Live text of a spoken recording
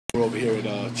We're over here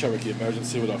at Cherokee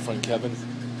Emergency with our friend Kevin.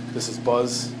 This is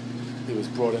Buzz. He was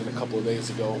brought in a couple of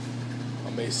days ago,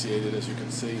 emaciated as you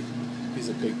can see. He's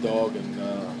a big dog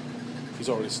and he's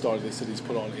already started. They said he's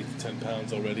put on 8 to 10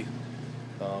 pounds already.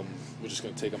 We're just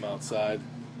going to take him outside.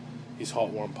 He's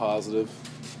heartworm positive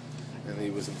and he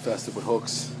was infested with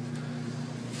hooks.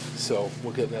 So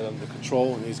we're getting that under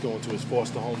control, and he's going to his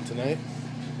foster home tonight.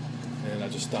 And I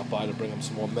just stopped by to bring him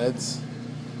some more meds,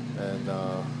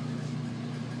 and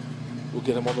we'll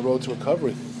get him on the road to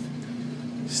recovery.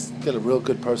 He's got a real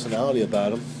good personality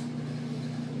about him.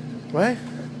 Right?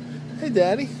 Hey,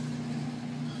 Daddy.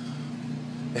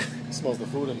 He smells the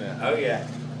food in there. Oh, yeah.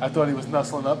 I thought he was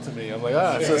nuzzling up to me. I'm like,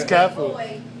 it says cat food.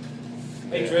 Boy.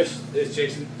 Hey, Trish, it's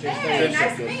Jason. Hey,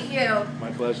 nice to meet you.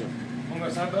 My pleasure. Want to go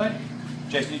outside, bud?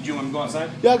 Jason, do you want to go outside?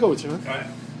 Yeah, I'll go with you, man. All right.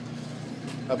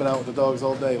 I've been out with the dogs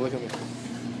all day. Look at me.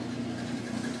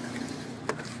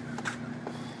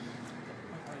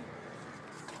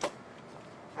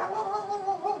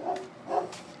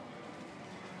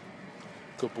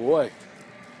 Good boy.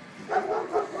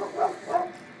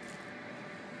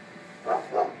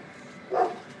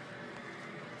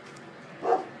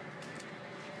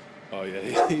 Oh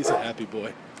yeah, he's a happy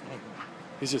boy.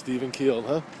 He's just even keeled,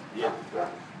 huh? Yeah.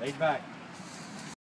 Laid back.